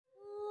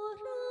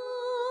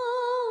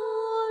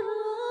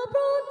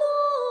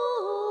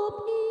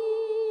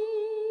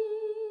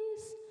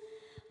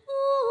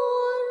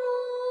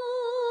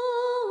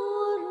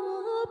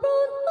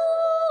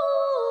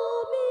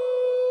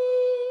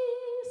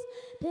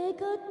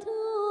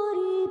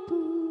peccatoribus.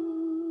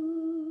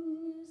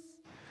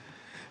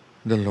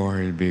 The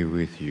Lord be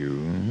with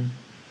you.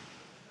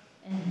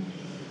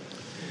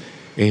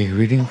 A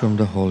reading from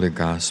the Holy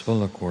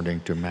Gospel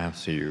according to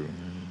Matthew.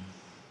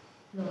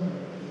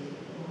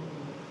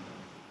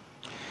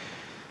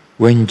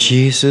 When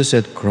Jesus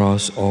had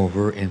crossed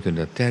over into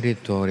the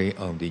territory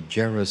of the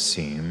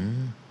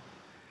Gerasene,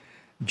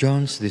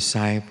 John's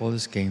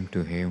disciples came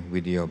to him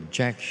with the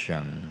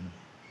objection,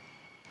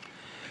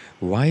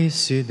 "Why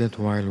is it that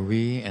while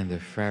we and the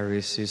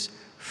Pharisees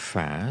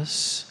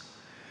fast,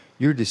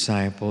 your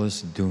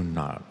disciples do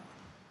not?"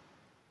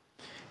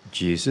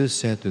 Jesus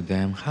said to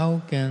them,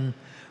 "How can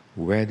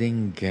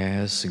wedding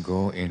guests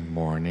go in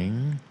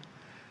mourning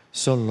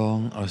so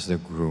long as the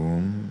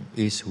groom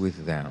is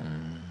with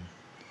them?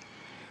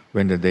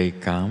 When the day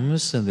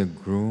comes and the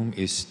groom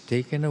is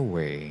taken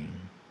away,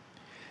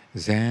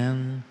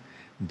 then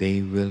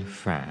they will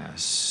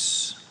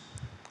fast."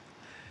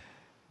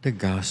 The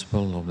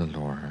Gospel of the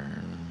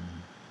Lord.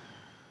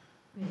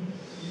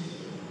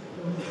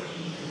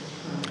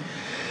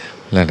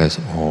 Let us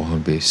all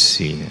be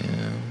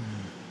seated.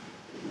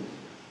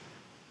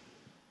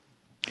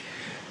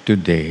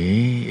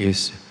 Today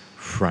is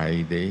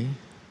Friday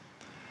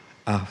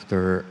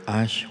after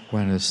Ash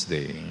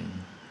Wednesday,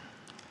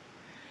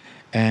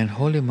 and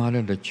Holy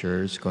Mother the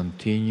Church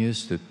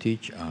continues to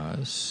teach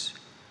us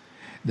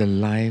the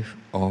life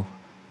of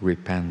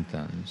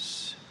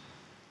repentance.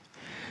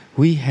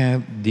 We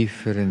have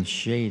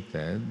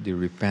differentiated the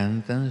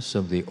repentance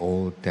of the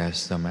Old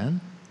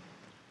Testament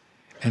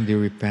and the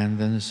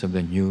repentance of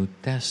the New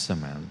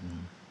Testament.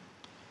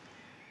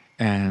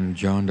 And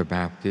John the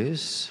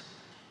Baptist,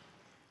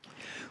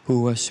 who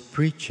was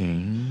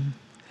preaching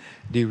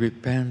the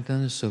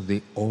repentance of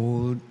the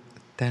Old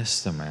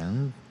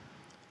Testament,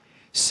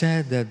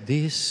 said that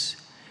this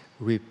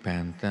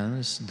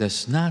repentance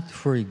does not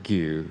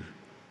forgive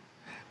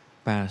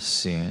past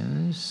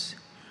sins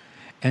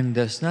and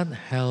does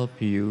not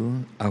help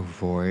you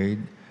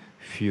avoid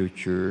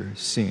future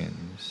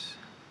sins.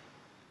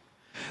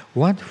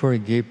 What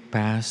forgives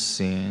past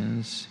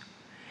sins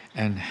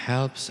and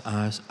helps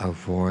us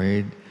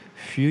avoid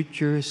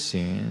future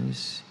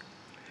sins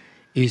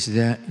is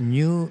the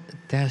New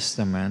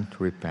Testament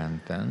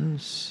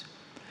repentance,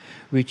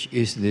 which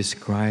is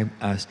described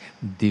as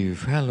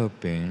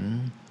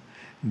developing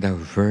the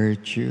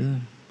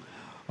virtue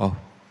of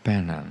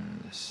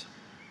penance.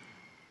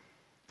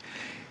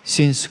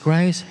 Since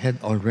Christ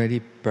had already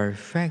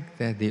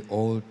perfected the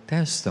Old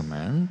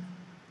Testament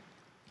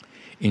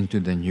into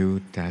the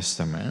New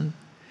Testament,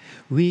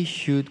 we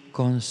should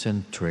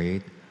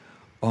concentrate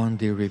on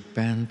the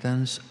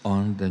repentance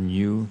on the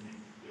New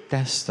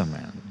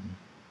Testament,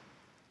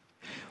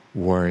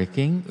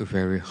 working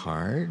very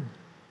hard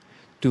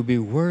to be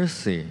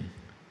worthy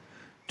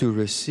to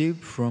receive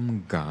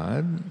from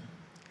God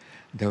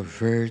the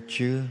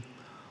virtue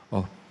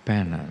of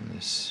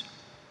penance.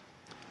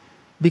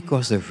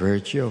 Because the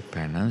virtue of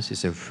penance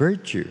is a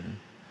virtue,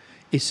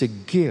 it's a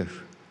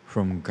gift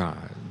from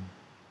God.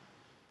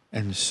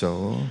 And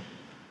so,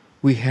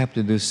 we have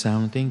to do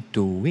something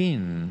to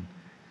win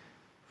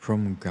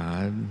from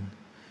God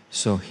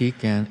so He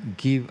can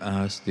give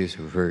us this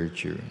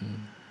virtue.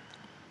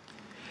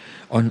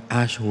 On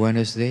Ash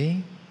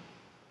Wednesday,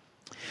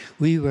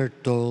 we were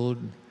told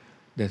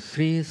the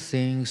three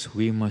things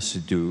we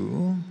must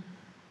do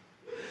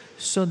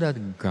so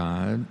that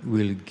God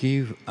will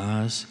give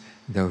us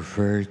the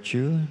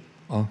virtue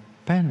of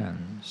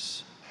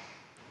penance.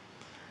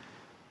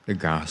 The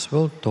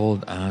Gospel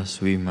told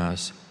us we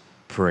must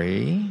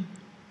pray,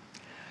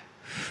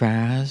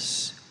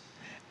 fast,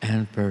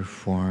 and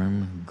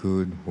perform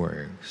good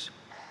works.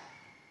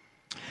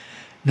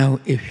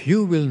 Now, if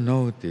you will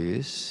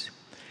notice,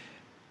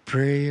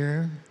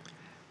 prayer,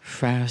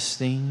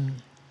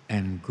 fasting,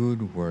 and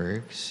good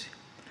works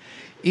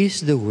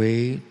is the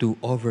way to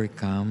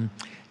overcome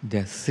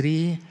the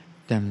three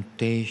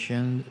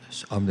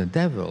temptations of the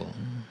devil.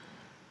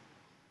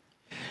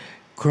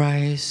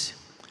 Christ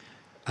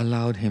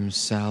allowed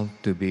himself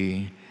to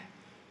be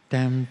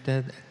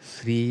tempted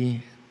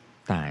 3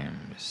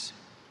 times.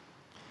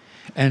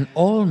 And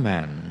all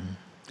men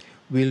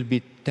will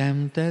be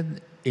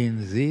tempted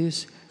in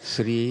these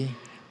 3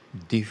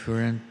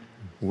 different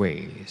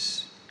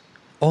ways.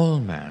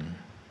 All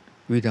men,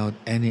 without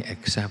any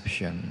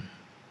exception.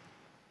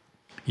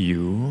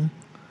 You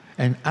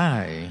and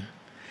I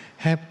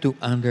have to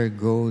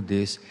undergo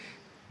this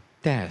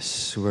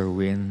test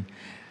wherein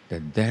the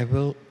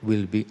devil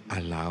will be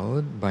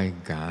allowed by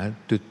God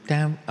to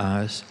tempt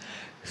us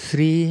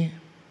 3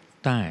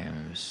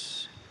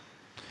 times.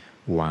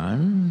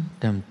 One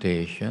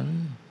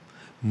temptation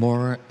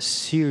more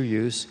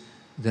serious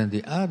than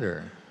the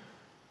other.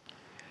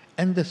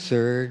 And the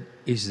third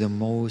is the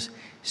most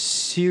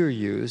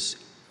serious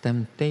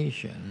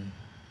temptation.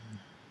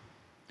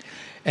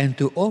 And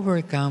to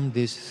overcome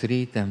these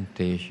 3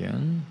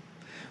 temptations,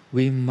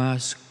 we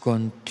must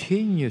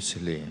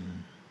continuously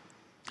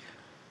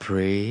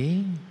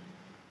pray,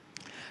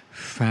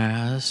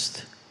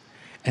 fast,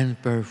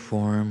 and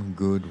perform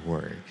good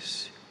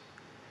works.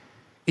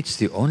 It's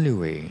the only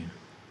way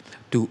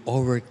to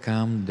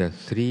overcome the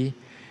three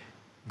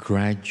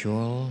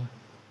gradual,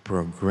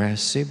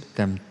 progressive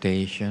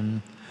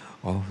temptation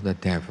of the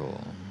devil.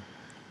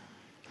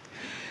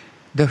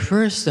 The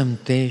first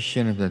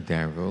temptation of the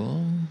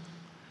devil,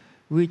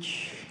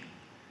 which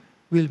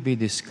will be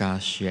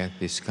discussed yet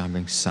this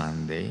coming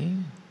Sunday,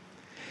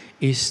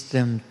 is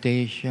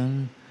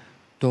temptation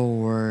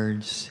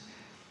towards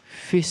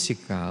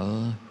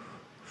physical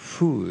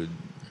food.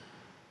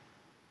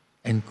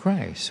 And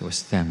Christ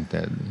was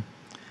tempted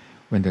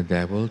when the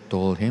devil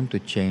told him to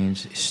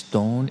change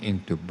stone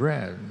into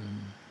bread.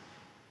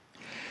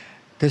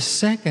 The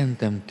second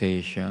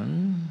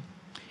temptation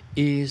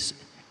is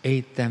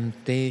a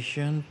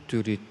temptation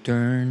to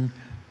return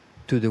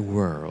to the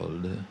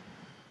world.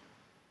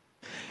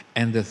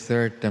 And the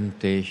third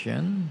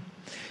temptation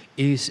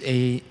is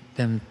a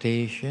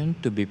temptation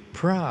to be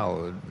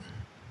proud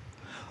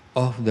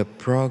of the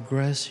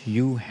progress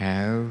you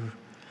have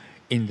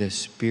in the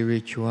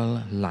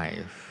spiritual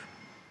life.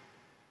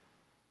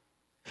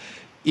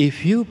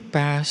 If you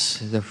pass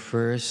the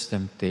first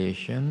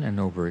temptation and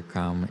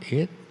overcome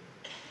it,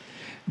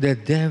 the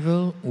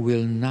devil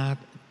will not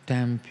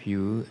tempt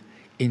you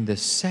in the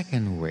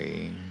second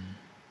way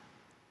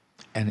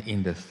and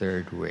in the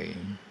third way.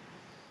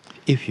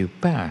 If you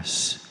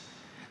pass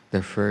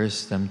the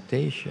first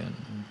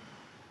temptation.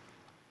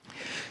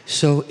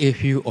 So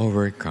if you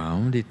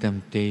overcome the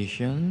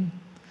temptation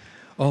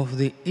of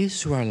the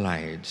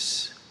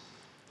Israelites,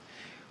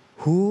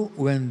 who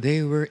when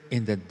they were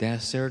in the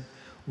desert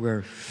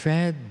were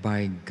fed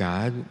by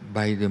God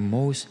by the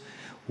most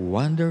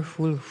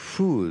wonderful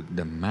food,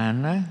 the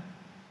manna,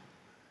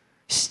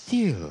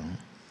 still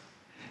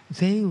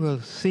they were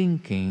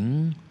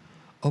thinking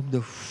of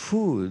the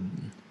food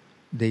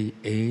they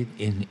ate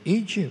in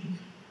Egypt.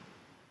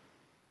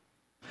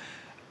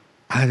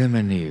 Adam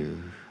and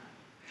Eve,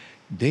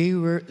 they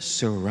were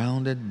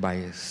surrounded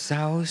by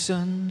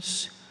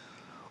thousands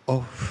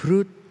of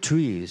fruit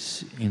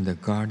trees in the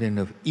Garden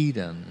of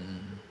Eden.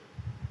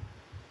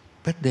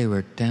 But they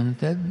were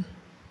tempted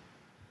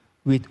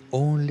with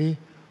only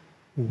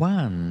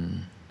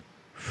one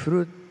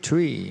fruit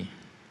tree,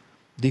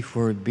 the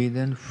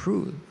forbidden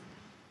fruit.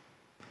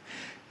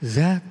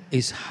 That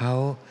is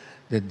how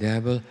the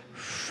devil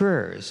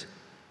first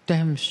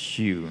tempts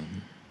you,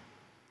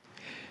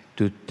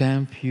 to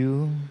tempt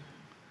you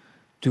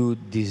to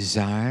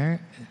desire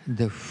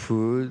the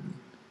food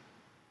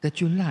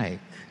that you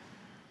like.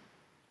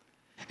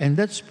 And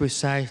that's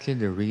precisely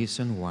the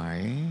reason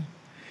why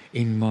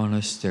in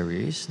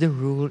monasteries the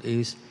rule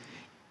is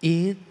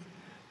eat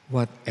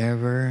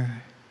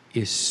whatever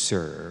is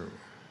served.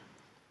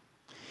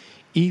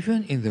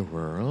 Even in the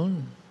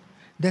world,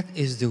 that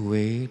is the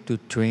way to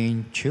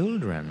train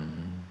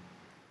children.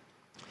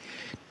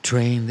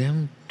 Train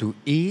them to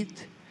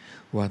eat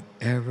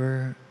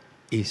whatever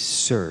is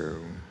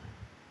served.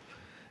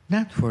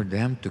 Not for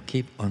them to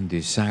keep on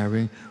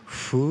desiring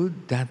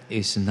food that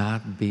is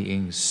not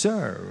being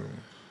served.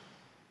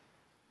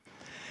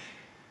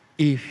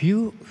 If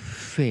you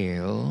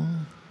fail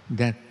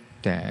that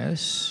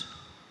test,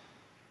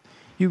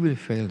 you will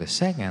fail the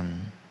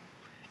second,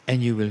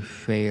 and you will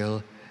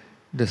fail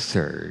the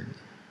third.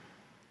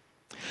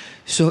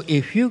 So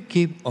if you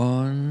keep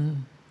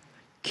on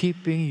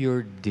keeping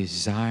your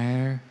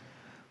desire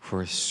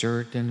for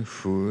certain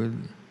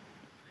food,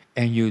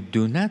 and you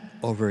do not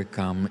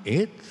overcome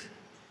it,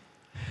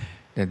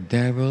 the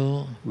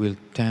devil will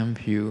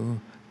tempt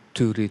you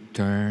to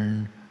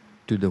return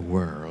to the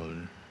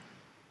world,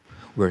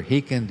 where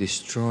he can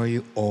destroy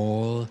you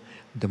all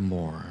the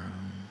more.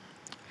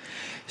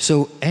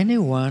 So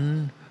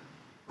anyone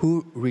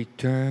who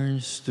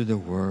returns to the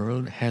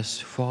world has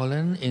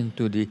fallen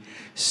into the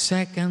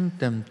second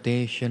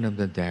temptation of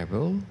the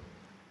devil.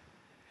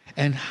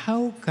 And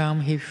how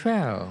come he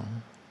fell?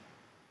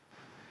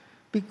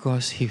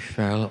 Because he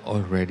fell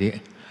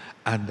already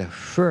at the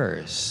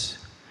first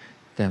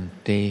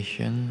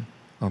temptation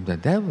of the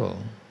devil,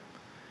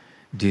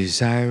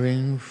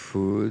 desiring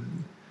food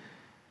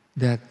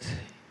that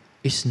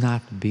is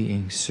not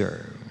being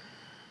served.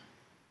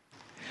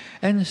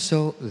 And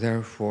so,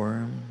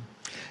 therefore,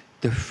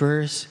 the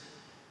first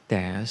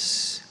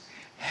test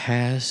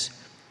has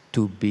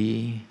to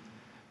be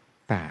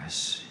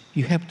passed.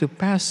 You have to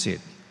pass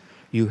it.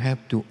 You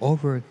have to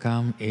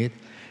overcome it,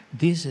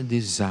 this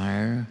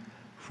desire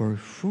for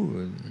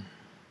food.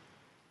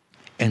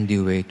 And the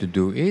way to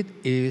do it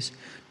is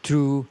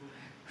through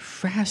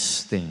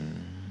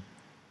fasting.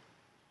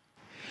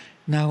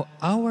 Now,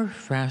 our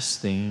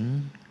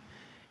fasting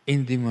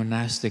in the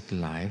monastic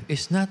life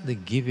is not the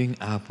giving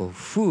up of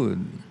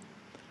food,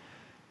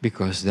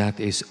 because that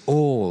is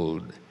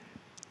Old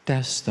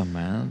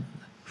Testament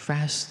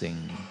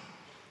fasting.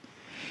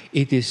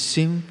 It is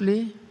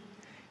simply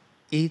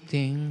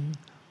eating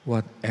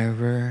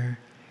whatever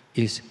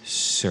is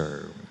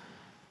served.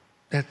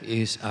 That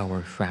is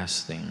our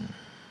fasting.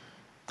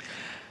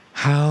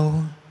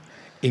 How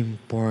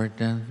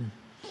important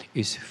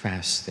is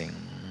fasting?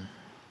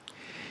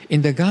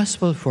 In the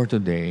Gospel for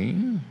today,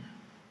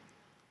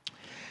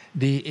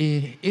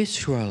 The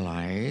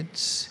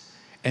Israelites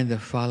and the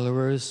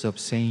followers of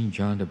Saint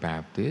John the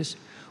Baptist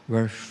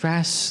were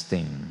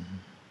fasting.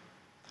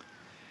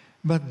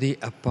 But the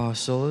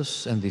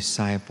apostles and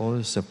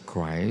disciples of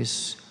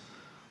Christ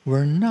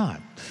were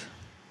not.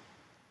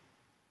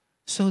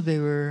 So they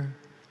were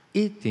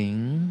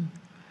eating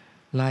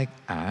like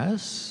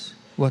us,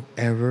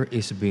 whatever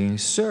is being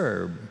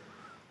served,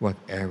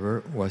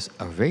 whatever was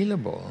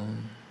available.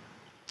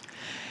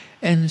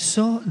 And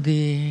so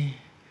the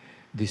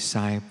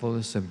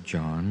disciples of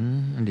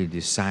John and the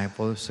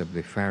disciples of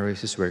the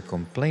Pharisees were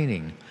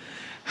complaining,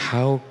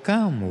 "How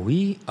come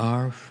we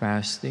are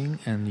fasting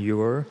and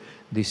your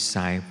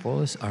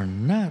disciples are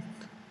not?"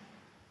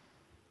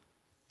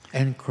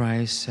 And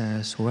Christ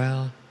says,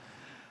 "Well,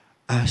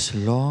 as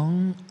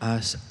long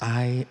as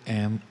I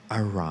am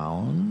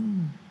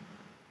around,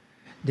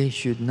 they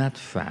should not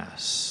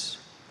fast.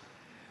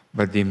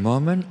 But the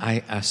moment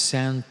I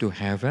ascend to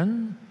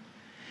heaven,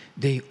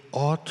 they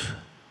ought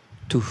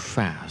to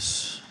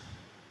fast."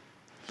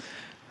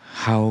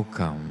 How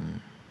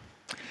come?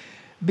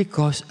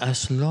 Because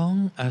as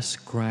long as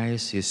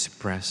Christ is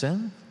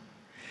present,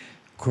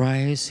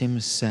 Christ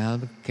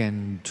himself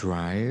can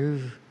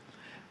drive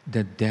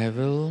the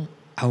devil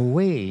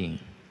away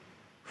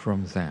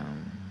from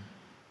them.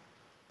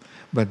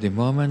 But the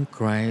moment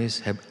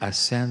Christ have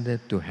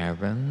ascended to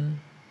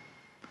heaven,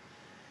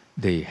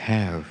 the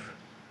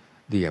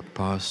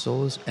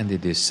apostles and the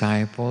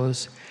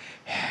disciples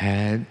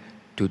had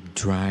to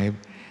drive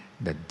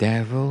the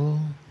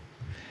devil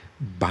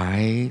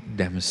by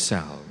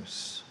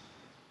themselves.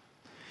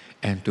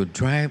 And to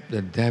drive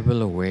the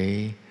devil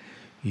away,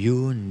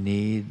 you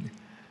need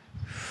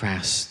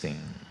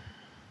fasting.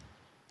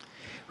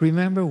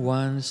 Remember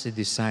once the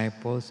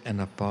disciples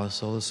and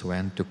apostles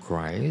went to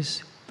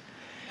Christ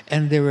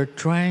and they were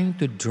trying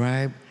to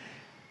drive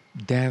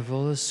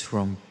devils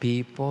from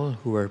people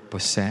who were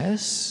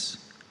possessed,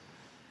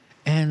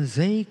 and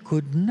they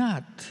could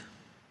not.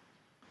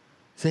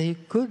 They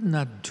could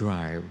not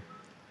drive.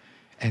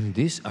 And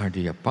these are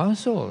the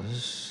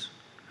apostles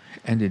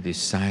and the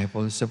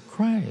disciples of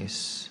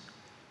Christ.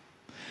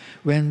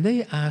 When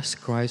they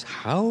asked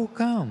Christ, "How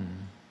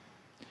come?"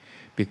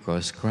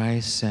 Because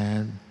Christ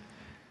said,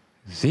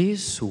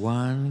 "This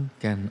one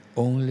can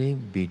only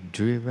be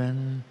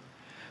driven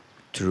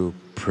through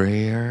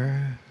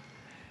prayer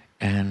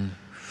and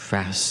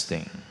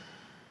fasting."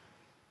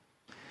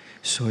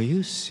 So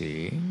you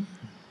see,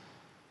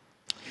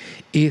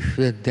 if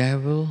the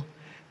devil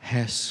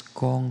has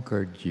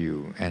conquered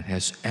you and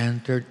has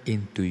entered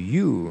into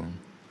you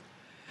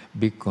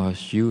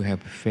because you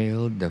have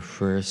failed the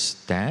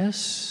first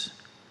test,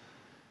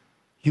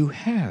 you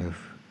have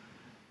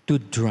to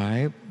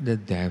drive the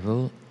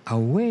devil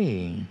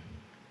away.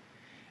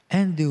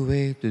 And the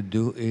way to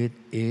do it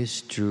is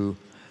through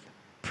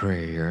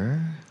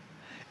prayer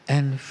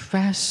and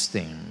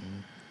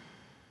fasting.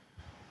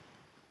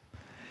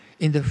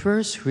 In the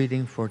first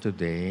reading for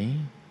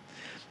today,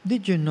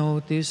 did you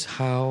notice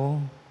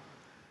how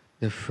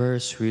the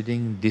first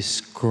reading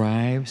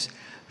describes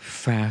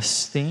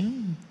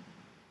fasting?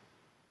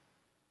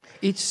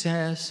 It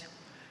says,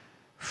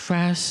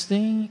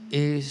 fasting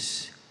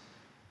is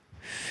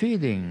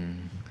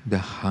feeding the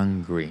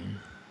hungry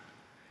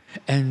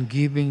and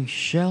giving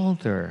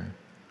shelter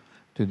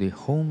to the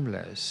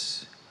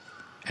homeless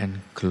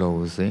and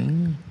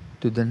clothing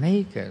to the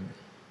naked.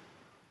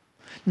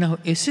 Now,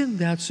 isn't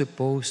that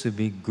supposed to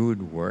be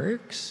good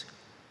works?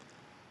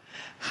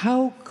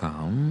 How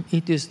come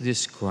it is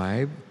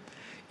described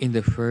in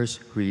the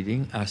first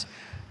reading as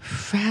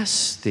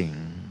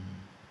fasting?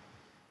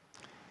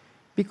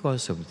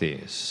 Because of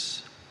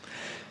this.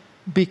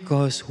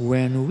 Because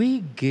when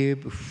we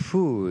give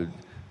food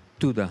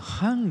to the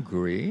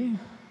hungry,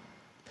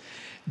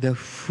 the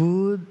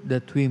food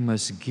that we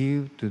must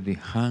give to the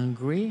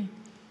hungry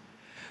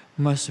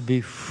must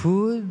be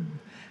food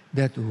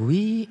that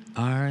we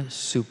are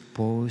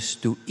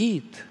supposed to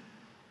eat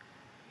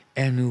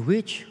and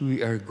which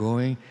we are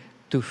going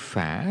to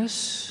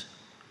fast.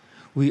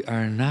 We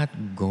are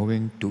not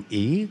going to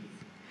eat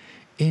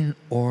in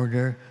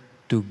order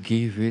to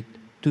give it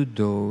to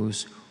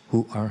those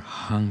who are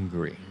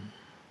hungry.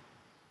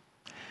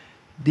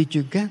 Did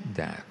you get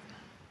that?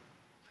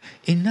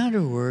 In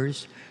other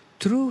words,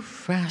 true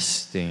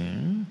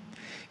fasting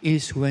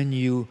is when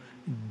you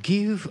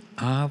give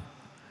up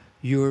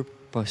your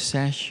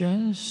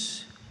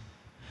possessions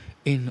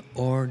in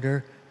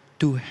order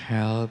to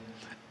help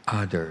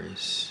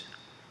others.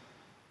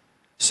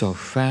 So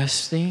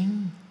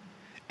fasting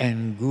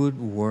and good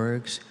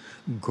works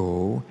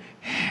go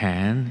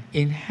hand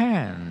in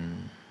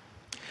hand.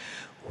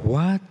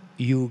 What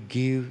you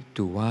give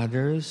to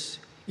others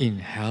in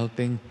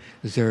helping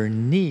their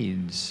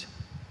needs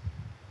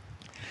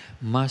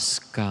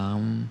must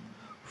come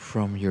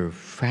from your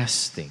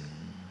fasting.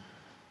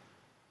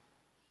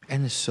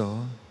 And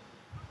so,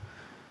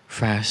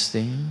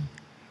 fasting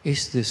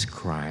is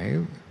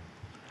described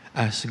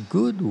as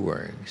good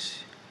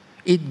works.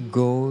 It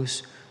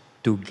goes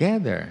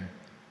together,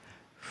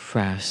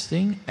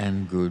 fasting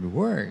and good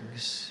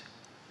works.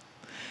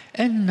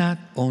 And not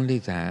only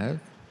that,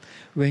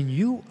 when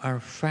you are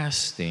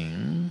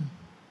fasting,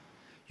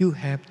 you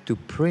have to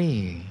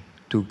pray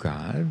to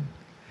God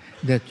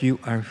that you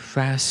are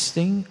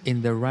fasting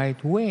in the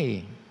right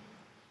way,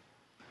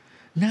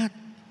 not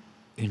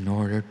in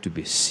order to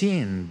be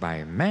seen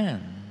by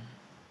man.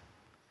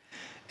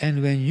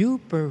 And when you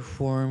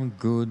perform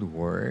good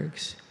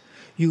works,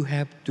 you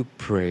have to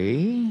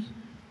pray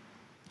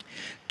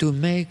to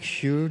make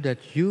sure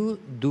that you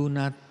do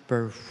not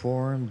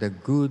perform the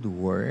good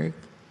work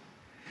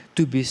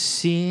to be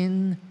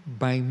seen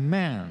by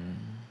man.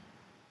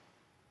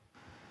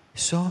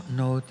 So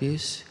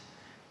notice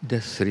the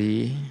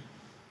three: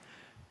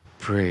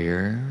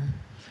 prayer,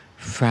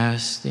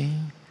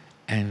 fasting,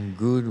 and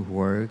good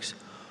works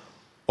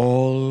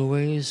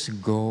always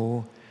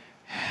go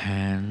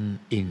hand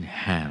in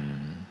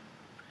hand.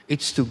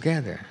 It's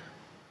together.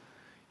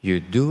 You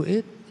do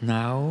it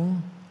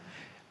now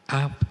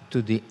up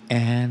to the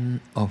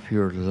end of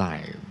your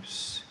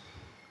lives,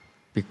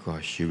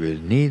 because you will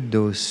need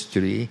those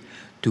three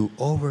to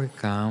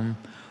overcome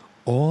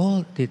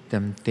all the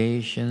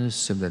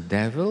temptations of the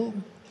devil,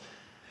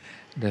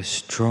 the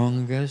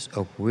strongest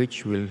of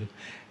which will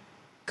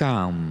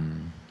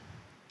come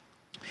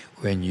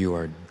when you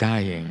are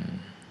dying.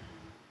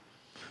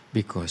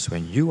 Because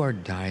when you are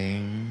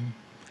dying,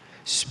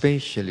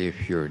 especially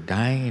if you're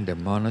dying in the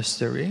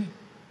monastery,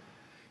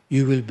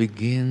 you will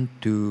begin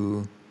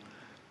to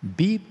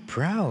be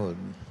proud.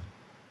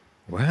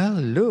 Well,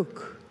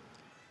 look,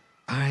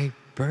 I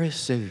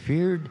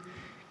persevered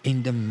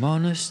in the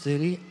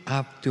monastery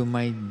up to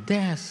my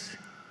death.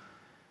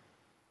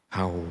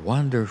 How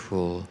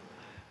wonderful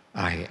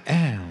I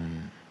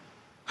am,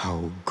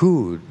 how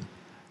good,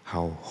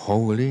 how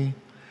holy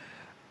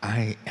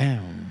I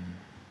am.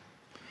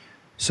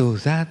 So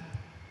that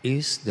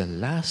is the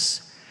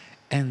last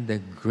and the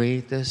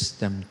greatest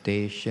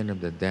temptation of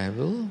the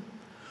devil,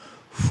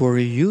 for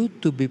you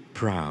to be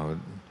proud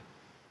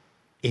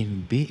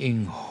in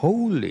being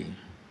holy,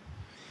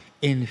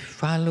 in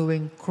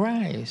following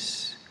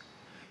Christ.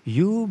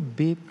 You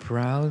be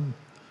proud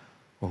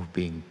of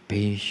being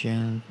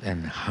patient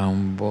and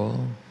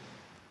humble.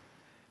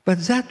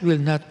 But that will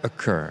not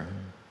occur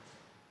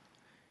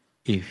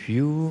if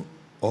you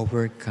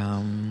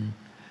overcome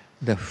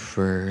the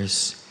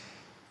first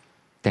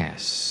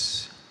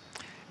test.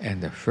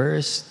 And the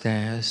first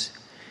test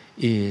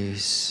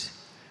is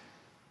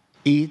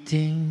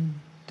eating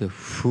the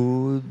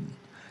food,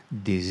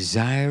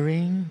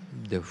 desiring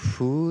the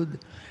food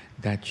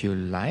that you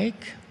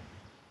like,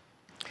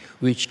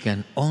 which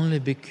can only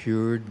be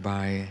cured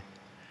by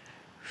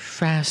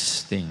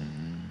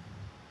fasting,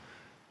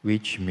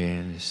 which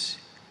means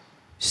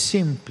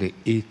simply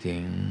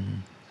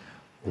eating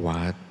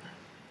what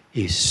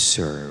is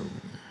served.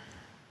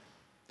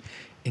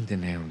 In the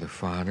name of the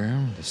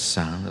Father, the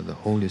Son, and the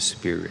Holy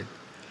Spirit.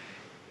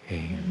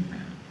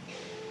 Amen.